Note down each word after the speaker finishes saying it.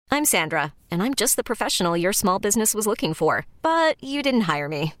I'm Sandra, and I'm just the professional your small business was looking for. But you didn't hire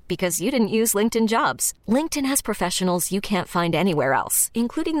me because you didn't use LinkedIn Jobs. LinkedIn has professionals you can't find anywhere else,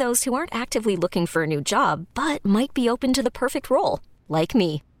 including those who aren't actively looking for a new job, but might be open to the perfect role, like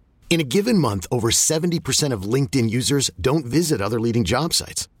me. In a given month, over 70% of LinkedIn users don't visit other leading job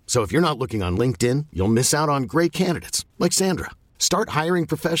sites. So if you're not looking on LinkedIn, you'll miss out on great candidates like Sandra. Start hiring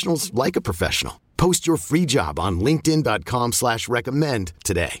professionals like a professional. Post your free job on linkedin.com/recommend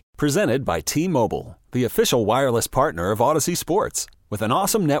today. Presented by T-Mobile, the official wireless partner of Odyssey Sports. With an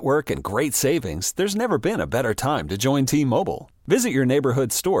awesome network and great savings, there's never been a better time to join T-Mobile. Visit your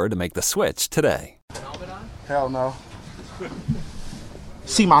neighborhood store to make the switch today. Hell no.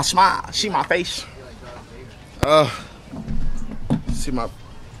 See my smile, see my face. See my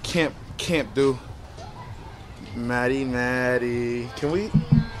can't do. Maddie. Can we?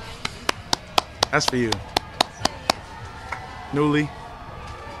 That's for you. Newly.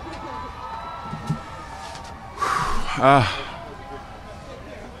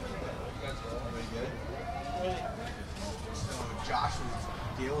 Josh was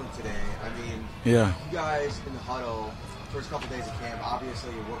dealing today. I mean, Yeah. you guys in the huddle, first couple days of camp,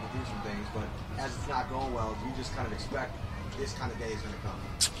 obviously you're working through some things, but as it's not going well, do you just kind of expect this kind of day is going to come?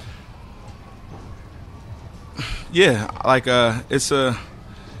 Yeah, like it's a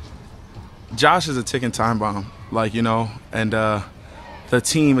Josh is a ticking time bomb, like, you know, and the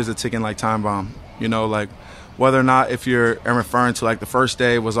team is a ticking like time bomb, you know, like whether or not if you're referring to like the first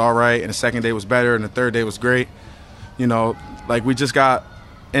day was all right and the second day was better and the third day was great, you know, like we just got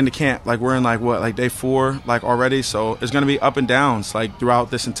into camp, like we're in like day 4 like already, so it's gonna be up and downs like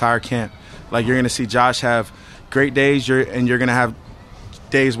throughout this entire camp. Like you're gonna see Josh have great days, you're gonna have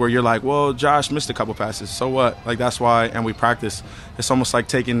days where you're like, well, Josh missed a couple passes, so what? Like that's why, and we practice. It's almost like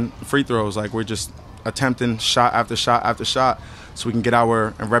taking free throws. Like we're just attempting shot after shot after shot, so we can get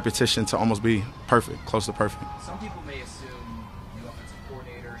our repetition to almost be perfect, close to perfect. Some people may assume the offensive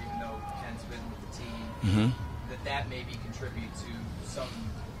coordinator, even though Ken's been with the team, that maybe contribute to some,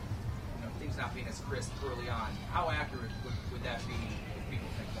 things not being as crisp early on. How accurate would that be if people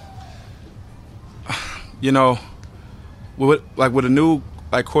think that? You know, with a new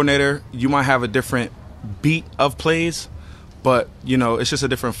coordinator, you might have a different beat of plays, but it's just a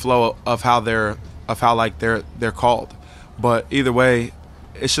different flow of how they're called. But either way,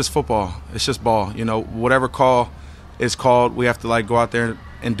 it's just football. It's just ball. Whatever call is called, we have to go out there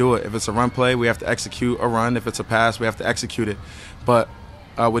and do it. If it's a run play, we have to execute a run. If it's a pass, we have to execute it. But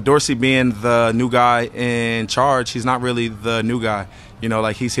with Dorsey being the new guy in charge, he's not really the new guy.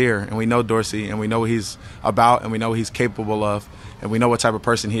 He's here, and we know Dorsey, and we know what he's about, and we know what he's capable of, and we know what type of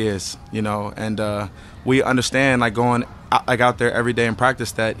person he is, and we understand, going out there every day in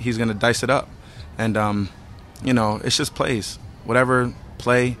practice, that he's going to dice it up. And, it's just plays. Whatever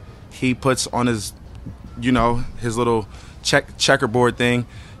play he puts on his, his little checkerboard thing,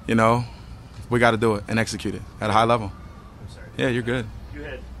 we got to do it and execute it at a high level. I'm sorry. Yeah, you're good. You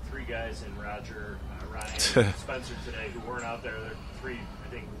had 3 guys in Roger, Ryan, and Spencer today who weren't out there. They're 3, I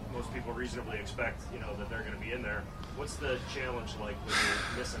think most people reasonably expect, that they're going to be in there. What's the challenge like when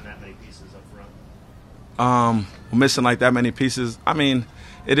you're missing that many pieces up front? Missing that many pieces. I mean,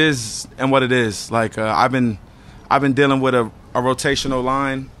 it is and what it is. I've been dealing with a rotational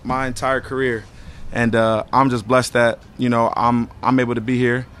line my entire career, and I'm just blessed that I'm able to be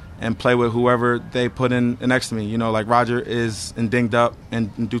here and play with whoever they put in next to me. Roger is dinged up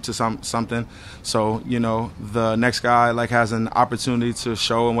and due to something. So, the next guy has an opportunity to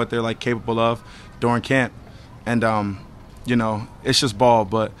show them what they're capable of during camp. And it's just ball,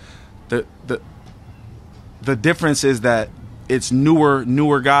 but the difference is that it's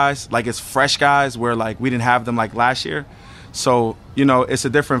newer guys, it's fresh guys where we didn't have them last year. So, it's a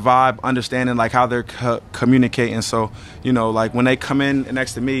different vibe, understanding how they're communicating. So, when they come in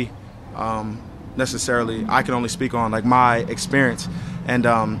next to me, necessarily, I can only speak on my experience. And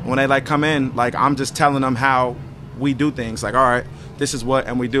when they come in, I'm just telling them how we do things. All right, this is what,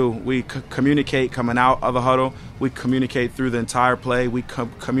 and we do. We communicate coming out of the huddle. We communicate through the entire play. We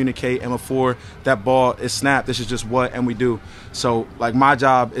communicate, and before that ball is snapped, this is just what, and we do. So, my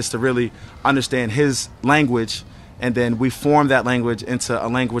job is to really understand his language, and then we form that language into a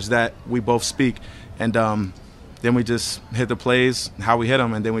language that we both speak. And then we just hit the plays, how we hit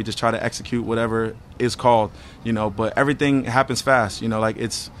them, and then we just try to execute whatever is called, But everything happens fast,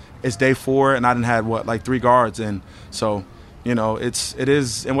 it's day 4, and I didn't have 3 guards, and so it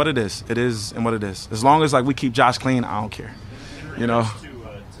is and what it is. It is and what it is. As long as we keep Josh clean, I don't care. To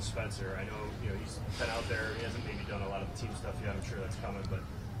Spencer, I know he's been out there. He hasn't maybe done a lot of the team stuff yet. I'm sure that's coming. But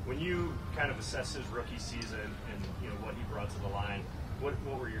when you kind of assess his rookie season and what he brought to the line,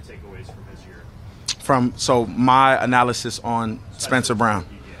 What were your takeaways from his year? So my analysis on Spencer Brown.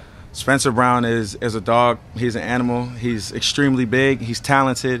 Spencer Brown is a dog. He's an animal. He's extremely big. He's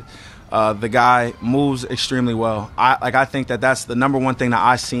talented. The guy moves extremely well. I think that's the number one thing that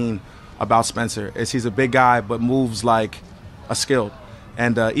I've seen about Spencer is he's a big guy but moves like a skilled.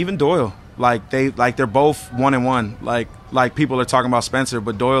 And even Doyle, they're both 1-1. Like people are talking about Spencer,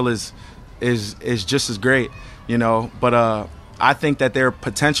 but Doyle is just as great, you know. But I think that their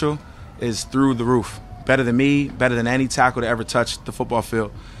potential is through the roof. Better than me, better than any tackle to ever touch the football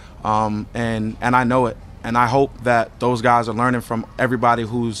field. And I know it. And I hope that those guys are learning from everybody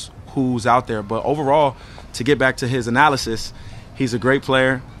who's out there. But overall, to get back to his analysis, he's a great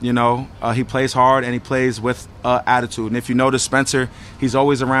player. You know, he plays hard and he plays with attitude. And if you notice Spencer, he's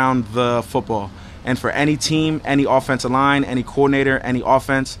always around the football. And for any team, any offensive line, any coordinator, any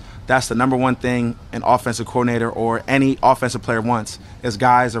offense, that's the number one thing an offensive coordinator or any offensive player wants is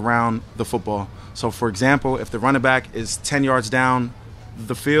guys around the football. So, for example, if the running back is 10 yards down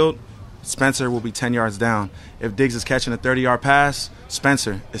the field, Spencer will be 10 yards down. If Diggs is catching a 30-yard pass,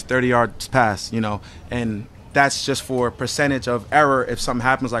 Spencer is 30 yards pass, you know. And that's just for percentage of error. If something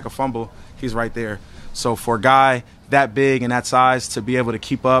happens like a fumble, he's right there. So for a guy that big and that size to be able to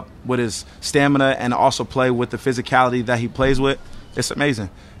keep up with his stamina and also play with the physicality that he plays with, it's amazing.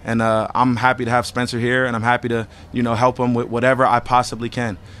 And I'm happy to have Spencer here, and I'm happy to, you know, help him with whatever I possibly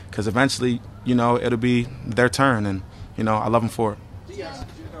can, because eventually, you know, it'll be their turn, and, you know, I love him for it. Yes,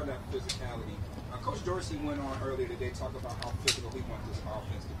 you know that physicality. Coach Dorsey went on earlier today talking about how physical he wants this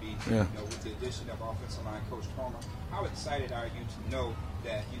offense to be. Yeah. You know, with the addition of offensive line coach Palmer, how excited are you to know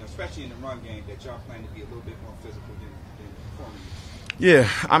that, you know, especially in the run game, that y'all plan to be a little bit more physical than former years?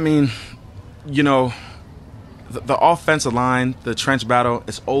 Yeah, I mean, you know, the offensive line, the trench battle,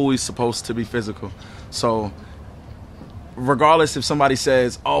 is always supposed to be physical. So regardless if somebody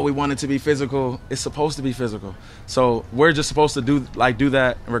says, oh, we want it to be physical, it's supposed to be physical. So we're just supposed to do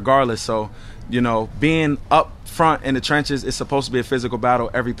that regardless. So, you know, being up front in the trenches is supposed to be a physical battle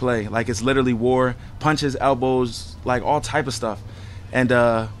every play. Like, it's literally war, punches, elbows, like all type of stuff. And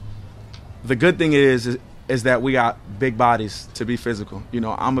the good thing is that we got big bodies to be physical. You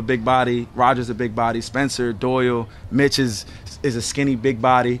know, I'm a big body, Roger's a big body, Spencer, Doyle, Mitch is a skinny big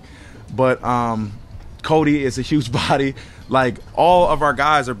body, but Cody is a huge body. Like, all of our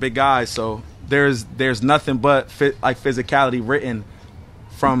guys are big guys, so there's nothing but physicality written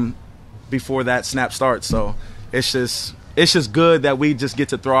from before that snap starts. So it's just good that we just get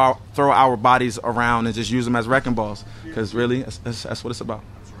to throw our bodies around and just use them as wrecking balls, because really that's what it's about.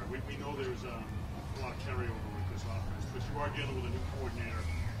 That's right. We know there's a lot of carryover with this offense, but you are dealing with a new coordinator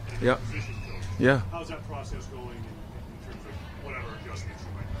and a new position coach. Yeah. How's that process going in terms of whatever adjustments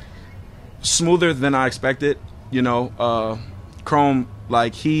you might make? Smoother than I expected. You know, Chrome,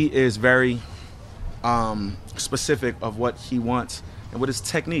 like, he is very specific of what he wants and what his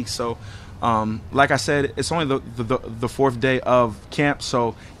techniques. So, like I said, it's only the fourth day of camp.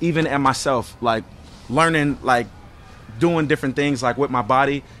 So even at myself, like, learning, like, doing different things, like, with my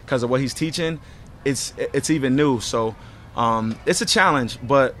body because of what he's teaching, it's even new. So it's a challenge,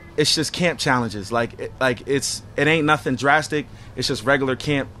 but it's just camp challenges. It ain't nothing drastic. It's just regular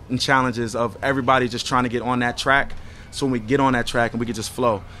camp and challenges of everybody just trying to get on that track. So when we get on that track and we can just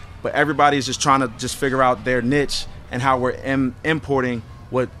flow. But everybody's just trying to just figure out their niche and how we're importing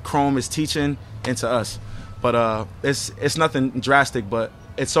what Chrome is teaching into us. But it's nothing drastic, but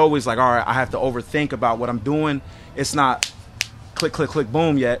it's always like, all right, I have to overthink about what I'm doing. It's not click, click, click,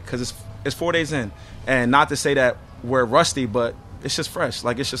 boom yet, because it's 4 days in. And not to say that we're rusty, but it's just fresh.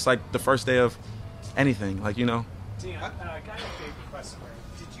 Like, it's just like the first day of anything, like, you know. Dion, guy like David Westbury,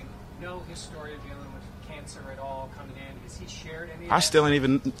 did you know his story of dealing with cancer at all coming in? Has he shared any of that? I still ain't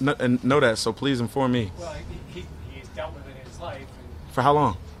even know that, so please inform me. Well, he's dealt with it in his life. And for how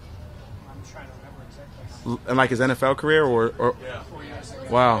long? I'm trying to remember exactly. And like his NFL career or Yeah. 4 years ago.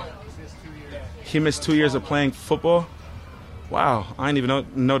 Wow. He missed 2 years. He missed 2 years of playing football? Wow, I didn't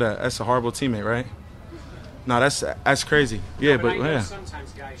even know that. That's a horrible teammate, right? No, that's crazy. Yeah, but I know yeah.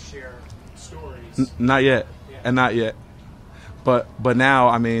 sometimes guys share stories. Not yet, Yeah. and not yet. But now,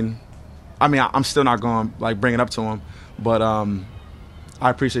 I mean, I'm still not going to, like, bring it up to him. But I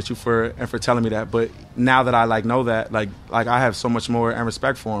appreciate you for telling me that. But now that I, like, know that, like I have so much more and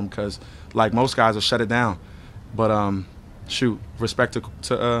respect for him, because, like, most guys will shut it down. But shoot, respect to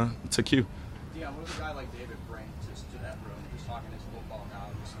Q. Yeah, what does a guy like David bring to that room? Just talking his football now,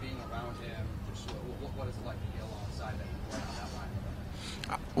 just being around him. Just what is it like to be alongside that and play on that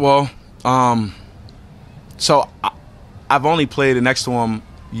line? Well, so I've only played next to him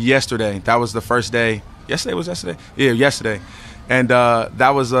yesterday. That was the first day. Yesterday? Yeah, yesterday. And that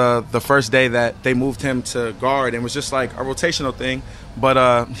was the first day that they moved him to guard, and it was just like a rotational thing.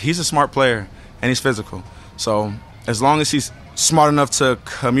 But he's a smart player, and he's physical. So as long as he's smart enough to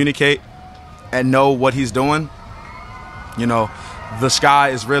communicate and know what he's doing, you know, the sky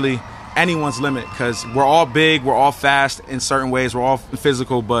is really anyone's limit, because we're all big, we're all fast in certain ways, we're all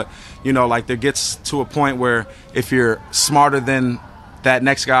physical, but, you know, like there gets to a point where if you're smarter than that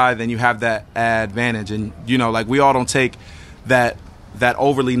next guy, then you have that advantage. And, you know, like we all don't take that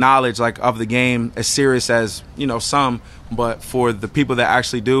overly knowledge like of the game as serious as, you know, some, but for the people that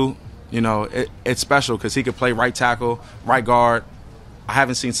actually do, you know, it's special because he could play right tackle, right guard. I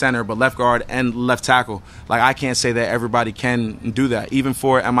haven't seen center, but left guard and left tackle. Like, I can't say that everybody can do that, even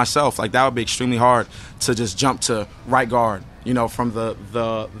for and myself. Like, that would be extremely hard to just jump to right guard, you know, from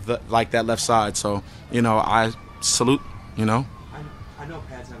the like that left side. So, you know, I salute, you know. I know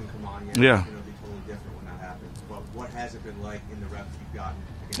Pats haven't come on yet. Yeah. It'll be totally different when that happens. But what has it been like in the reps you've gotten?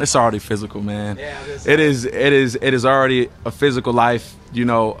 It's already physical, man. Yeah, it is already a physical life, you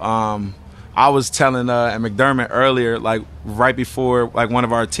know. I was telling McDermott earlier, like right before like one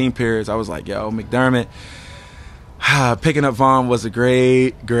of our team periods, I was like, yo, McDermott, picking up Von was a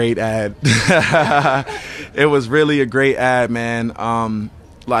great ad. It was really a great ad, man.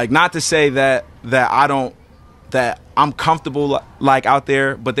 Like, not to say that I'm comfortable like out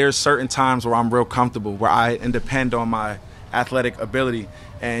there, but there's certain times where I'm real comfortable, where I depend on my athletic ability.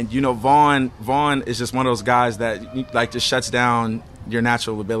 And, you know, Von is just one of those guys that like just shuts down your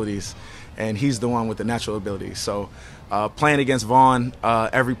natural abilities. And he's the one with the natural ability. So playing against Von,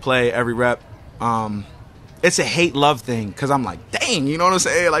 every play, every rep, it's a hate-love thing, because I'm like, dang, you know what I'm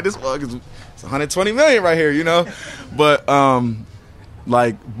saying? Like, this bug is it's $120 million right here, you know? But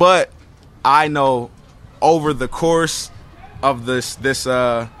but I know over the course of this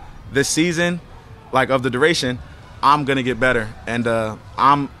season, like of the duration, I'm gonna get better, and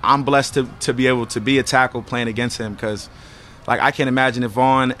I'm blessed to be able to be a tackle playing against him, because like I can't imagine if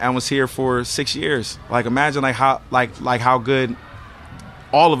Von was here for 6 years. Like, imagine like how good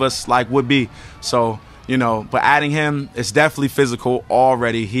all of us like would be. So, you know, but adding him, it's definitely physical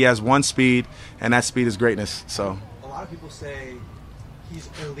already. He has one speed, and that speed is greatness. So a lot of people say he's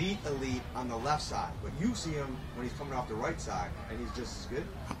elite on the left side, but you see him when he's coming off the right side, and he's just as good.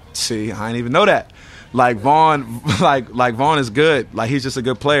 See, I didn't even know that. Like Von, like Von is good. Like, he's just a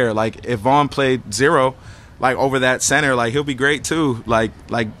good player. Like, if Von played zero, like over that center, like he'll be great too. Like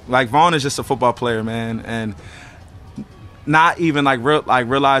Von is just a football player, man, and not even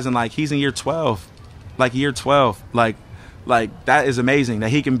realizing like he's in year 12, like that is amazing that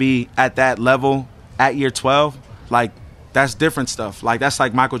he can be at that level at year 12. Like, that's different stuff. Like, that's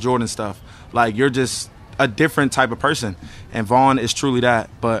like Michael Jordan stuff. Like, you're just a different type of person, and Von is truly that.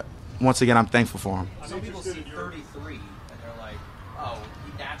 But once again, I'm thankful for him. Some people see 33 and they're like, oh,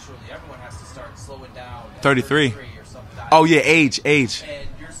 naturally everyone has to start slowing down. 33 or something. Oh yeah, age. And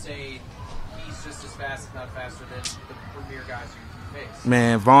you're saying he's just as fast, if not faster, than the premier guys you face.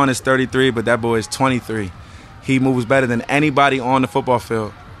 Man, Von is 33, but that boy is 23. He moves better than anybody on the football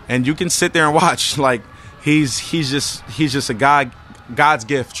field, and you can sit there and watch. Like, he's just a guy, God's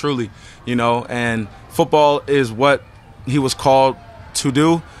gift, truly, you know. And football is what he was called to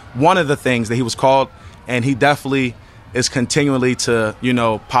do. One of the things that he was called, and he definitely is continually to, you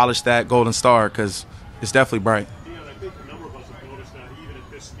know, polish that golden star, because it's definitely bright. Dion, I think a number of us have noticed that even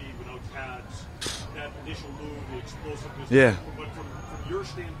at this speed, without pads, that initial move, the explosiveness. Yeah. But from your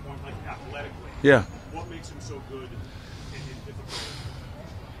standpoint, like athletically, yeah, what makes him so good in difficult?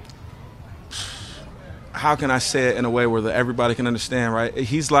 How can I say it in a way where everybody can understand, right?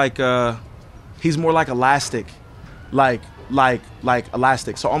 He's like, he's more like elastic, like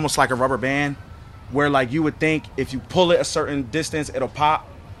elastic. So almost like a rubber band, where like you would think if you pull it a certain distance, it'll pop,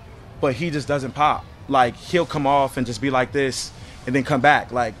 but he just doesn't pop. Like, he'll come off and just be like this and then come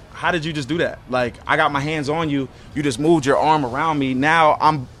back. Like, how did you just do that? Like, I got my hands on you. You just moved your arm around me. Now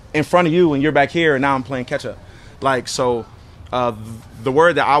I'm in front of you and you're back here, and now I'm playing catch up. Like, so the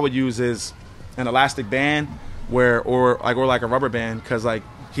word that I would use is an elastic band, or like a rubber band, because like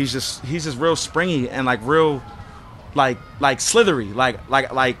he's just real springy and like real like slithery. Like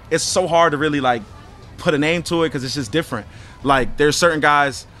it's so hard to really like put a name to it, because it's just different. Like, there's certain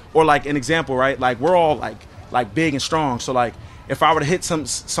guys, or like an example, right? Like, we're all like big and strong. So like, if I were to hit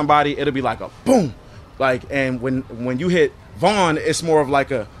somebody, it'll be like a boom. Like, and when you hit Von, it's more of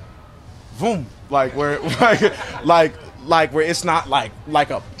like a boom. Like, where like where it's not like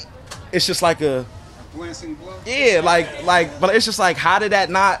a, it's just like a glancing blow. Yeah, like, but it's just like, how did that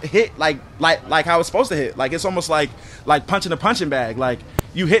not hit like how it's supposed to hit? Like, it's almost like punching a punching bag. Like,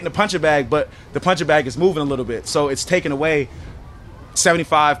 you hitting the punching bag, but the punching bag is moving a little bit, so it's taking away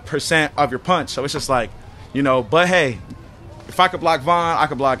 75% of your punch. So it's just like, you know, but hey, if I could block Von, I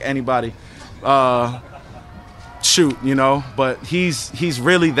could block anybody. Shoot, you know, but he's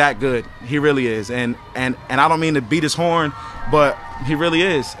really that good. He really is. And I don't mean to beat his horn, but he really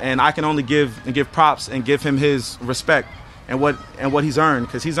is. And I can only give props and give him his respect and what he's earned,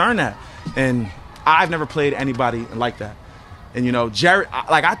 because he's earned that. And I've never played anybody like that. And, you know, Jerry,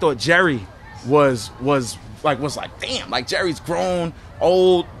 like, I thought Jerry was like, damn, like, Jerry's grown,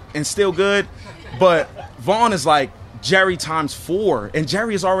 old, and still good. But Vaughn is like Jerry times 4, and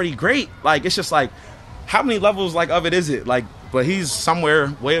Jerry is already great. Like, it's just like, how many levels, like, of it is it? Like, but he's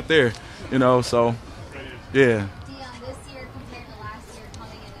somewhere way up there, you know, so, yeah. Dion, this year compared to last year,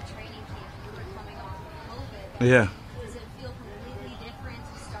 coming into training camp, you were coming off COVID. Yeah. Does it feel completely different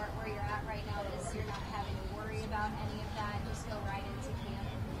to start where you're at right now this year, not having to worry about any of that, just go right into camp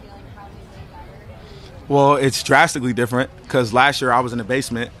and feeling probably way better? Well, it's drastically different, because last year I was in the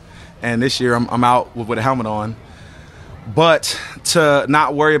basement, and this year I'm out with a helmet on. But to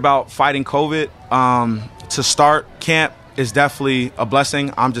not worry about fighting COVID, to start camp is definitely a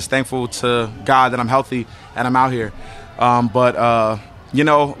blessing. I'm just thankful to God that I'm healthy and I'm out here. You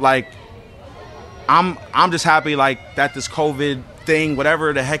know, like, I'm just happy, like, that this COVID thing,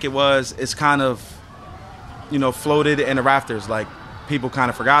 whatever the heck it was, it's kind of, you know, floated in the rafters. Like, people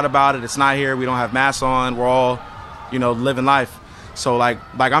kind of forgot about it. It's not here. We don't have masks on. We're all, you know, living life. So like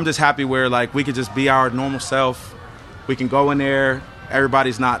I'm just happy where, like, we could just be our normal self. We can go in there.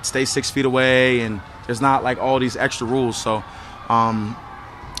 Everybody's not stay 6 feet away, and there's not, like, all these extra rules. So I'm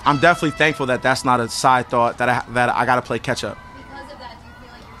definitely thankful that that's not a side thought that I got to play catch up. Because of that, do you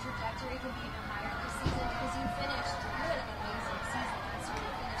feel like your trajectory could be even higher this season? Because you finished, you had an amazing season last year.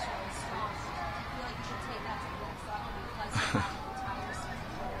 You finished really strong. Do you feel like you could take that to the next level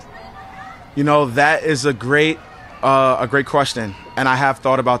because of that entire season? You know, that is a great question, and I have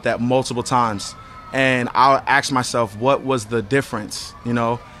thought about that multiple times. And I'll ask myself, what was the difference, you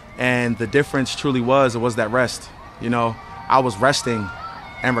know? And the difference truly was that rest. You know, I was resting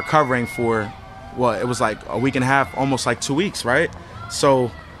and recovering for, it was like a week and a half, almost like 2 weeks, right?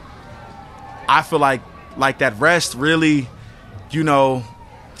 So I feel like that rest really, you know,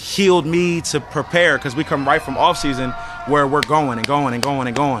 healed me to prepare, because we come right from off season where we're going and going and going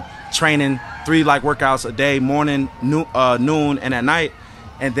and going, training 3 like workouts a day, morning, noon, and at night.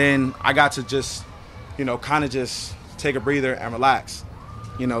 And then I got to just, you know, kind of just take a breather and relax.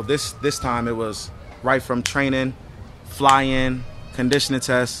 You know, this time it was right from training, fly in, conditioning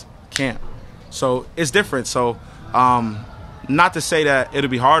test, camp. So it's different. So not to say that it'll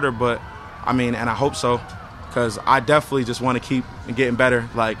be harder, but I mean, and I hope so, because I definitely just want to keep getting better.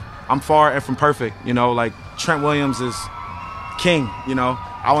 Like, I'm far from perfect, you know, like Trent Williams is king, you know.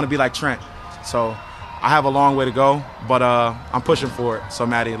 I want to be like Trent. So I have a long way to go, but I'm pushing for it. So,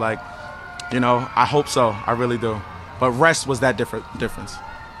 Maddie, like, you know, I hope so. I really do. But rest was that difference.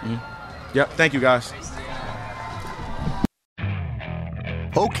 Mm-hmm. Yep. Thank you, guys.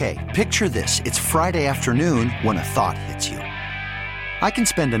 Okay, picture this. It's Friday afternoon when a thought hits you. I can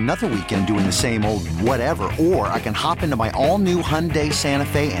spend another weekend doing the same old whatever, or I can hop into my all-new Hyundai Santa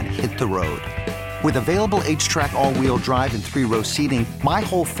Fe and hit the road. With available H-Track all-wheel drive and 3-row seating, my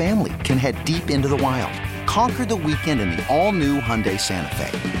whole family can head deep into the wild. Conquer the weekend in the all-new Hyundai Santa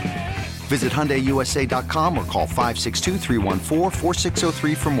Fe. Visit HyundaiUSA.com or call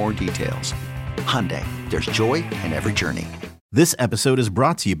 562-314-4603 for more details. Hyundai, there's joy in every journey. This episode is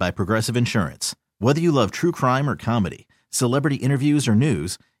brought to you by Progressive Insurance. Whether you love true crime or comedy, celebrity interviews or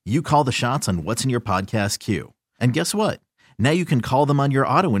news, you call the shots on what's in your podcast queue. And guess what? Now you can call them on your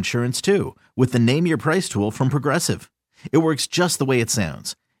auto insurance too, with the Name Your Price tool from Progressive. It works just the way it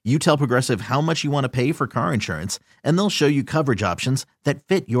sounds. You tell Progressive how much you want to pay for car insurance, and they'll show you coverage options that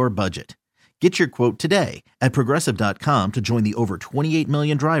fit your budget. Get your quote today at Progressive.com to join the over 28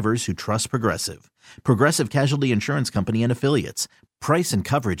 million drivers who trust Progressive. Progressive Casualty Insurance Company and Affiliates. Price and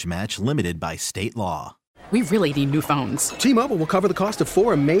coverage match limited by state law. We really need new phones. T-Mobile will cover the cost of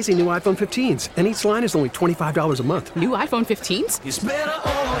 4 amazing new iPhone 15s, and each line is only $25 a month. New iPhone 15s? It's better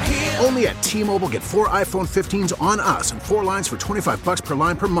over here. Only at T-Mobile, get 4 iPhone 15s on us and 4 lines for $25 per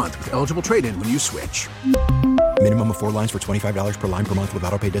line per month with eligible trade-in when you switch. Minimum of 4 lines for $25 per line per month with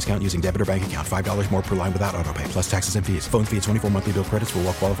autopay discount using debit or bank account. $5 more per line without autopay, plus taxes and fees. Phone fee at 24 monthly bill credits for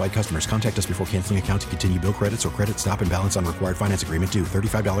well-qualified customers. Contact us before canceling account to continue bill credits or credit stop and balance on required finance agreement due.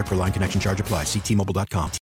 $35 per line connection charge applies. See T-Mobile.com.